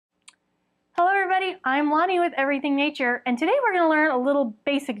everybody, I'm Lonnie with Everything Nature, and today we're going to learn a little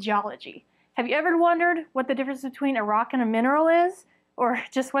basic geology. Have you ever wondered what the difference between a rock and a mineral is? Or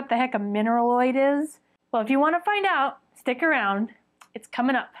just what the heck a mineraloid is? Well, if you want to find out, stick around. It's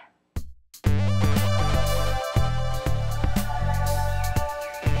coming up.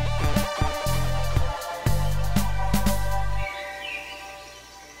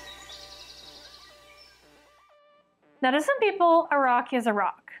 Now, to some people, a rock is a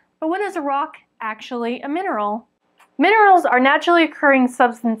rock. But when is a rock actually a mineral? Minerals are naturally occurring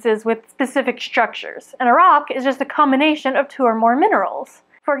substances with specific structures, and a rock is just a combination of two or more minerals.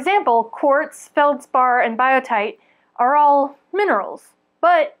 For example, quartz, feldspar, and biotite are all minerals,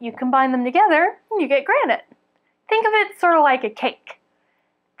 but you combine them together and you get granite. Think of it sort of like a cake.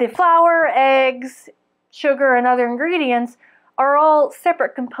 The flour, eggs, sugar, and other ingredients are all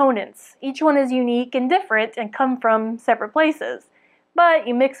separate components. Each one is unique and different and come from separate places. But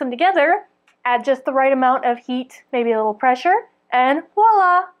you mix them together, add just the right amount of heat, maybe a little pressure, and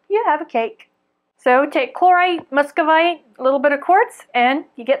voila, you have a cake. So take chlorite, muscovite, a little bit of quartz, and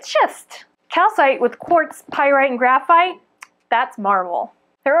you get schist. Calcite with quartz, pyrite, and graphite, that's marble.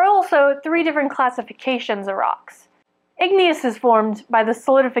 There are also 3 different classifications of rocks. Igneous is formed by the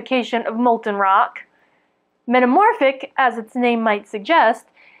solidification of molten rock. Metamorphic, as its name might suggest,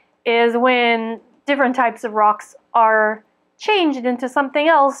 is when different types of rocks are changed into something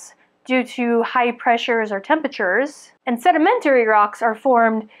else due to high pressures or temperatures. And sedimentary rocks are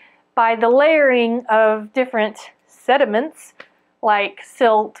formed by the layering of different sediments like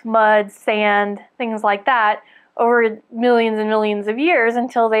silt, mud, sand, things like that over millions and millions of years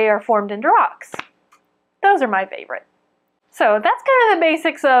until they are formed into rocks. Those are my favorite. So that's kind of the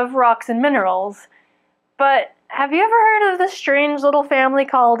basics of rocks and minerals. But have you ever heard of this strange little family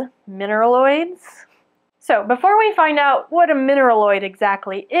called mineraloids? So before we find out what a mineraloid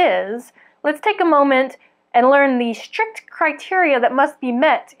exactly is, let's take a moment and learn the strict criteria that must be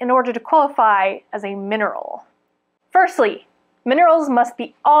met in order to qualify as a mineral. Firstly, minerals must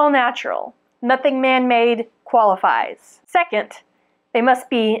be all natural. Nothing man-made qualifies. Second, they must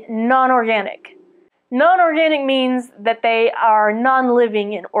be non-organic. Non-organic means that they are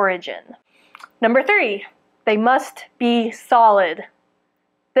non-living in origin. Number 3, they must be solid.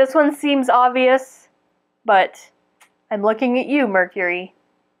 This one seems obvious, but I'm looking at you, Mercury.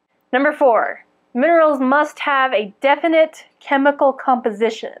 Number 4, minerals must have a definite chemical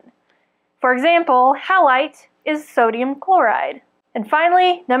composition. For example, halite is sodium chloride. And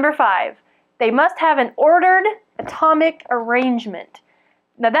finally, number 5, they must have an ordered atomic arrangement.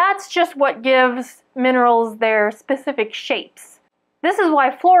 Now that's just what gives minerals their specific shapes. This is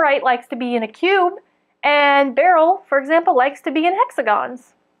why fluorite likes to be in a cube, and beryl, for example, likes to be in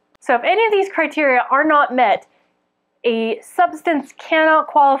hexagons. So if any of these criteria are not met, a substance cannot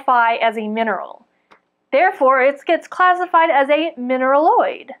qualify as a mineral. Therefore, it gets classified as a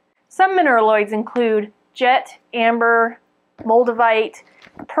mineraloid. Some mineraloids include jet, amber, moldavite,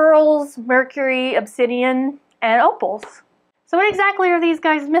 pearls, mercury, obsidian, and opals. So what exactly are these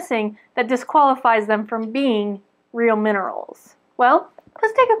guys missing that disqualifies them from being real minerals? Well,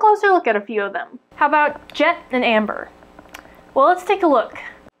 let's take a closer look at a few of them. How about jet and amber? Well, let's take a look.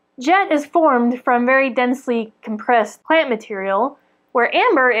 Jet is formed from very densely compressed plant material, where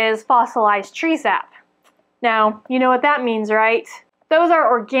amber is fossilized tree sap. Now, you know what that means, right? Those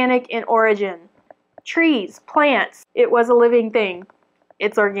are organic in origin. Trees, plants, it was a living thing.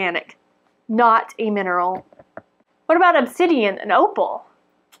 It's organic, not a mineral. What about obsidian and opal?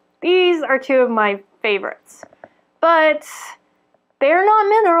 These are 2 of my favorites, but they're not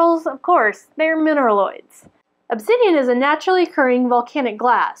minerals, of course. They're mineraloids. Obsidian is a naturally occurring volcanic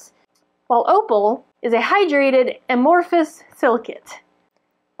glass, while opal is a hydrated amorphous silicate.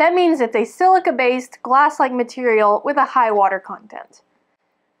 That means it's a silica-based glass-like material with a high water content.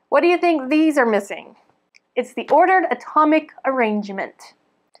 What do you think these are missing? It's the ordered atomic arrangement.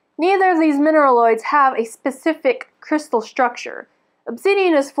 Neither of these mineraloids have a specific crystal structure.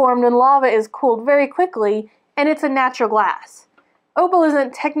 Obsidian is formed when lava is cooled very quickly, and it's a natural glass. Opal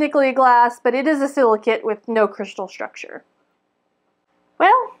isn't technically a glass, but it is a silicate with no crystal structure.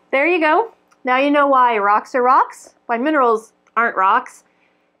 Well, there you go. Now you know why rocks are rocks, why minerals aren't rocks,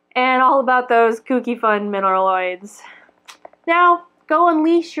 and all about those kooky fun mineraloids. Now, go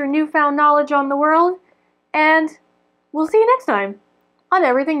unleash your newfound knowledge on the world, and we'll see you next time on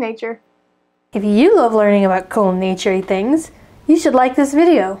Everything Nature. If you love learning about cool nature-y things, you should like this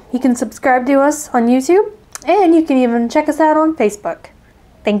video. You can subscribe to us on YouTube, and you can even check us out on Facebook.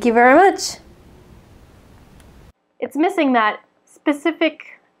 Thank you very much. It's missing that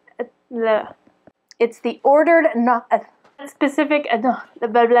specific, it's the ordered, not specific, blah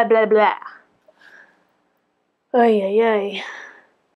blah blah blah. Ay, ay, ay.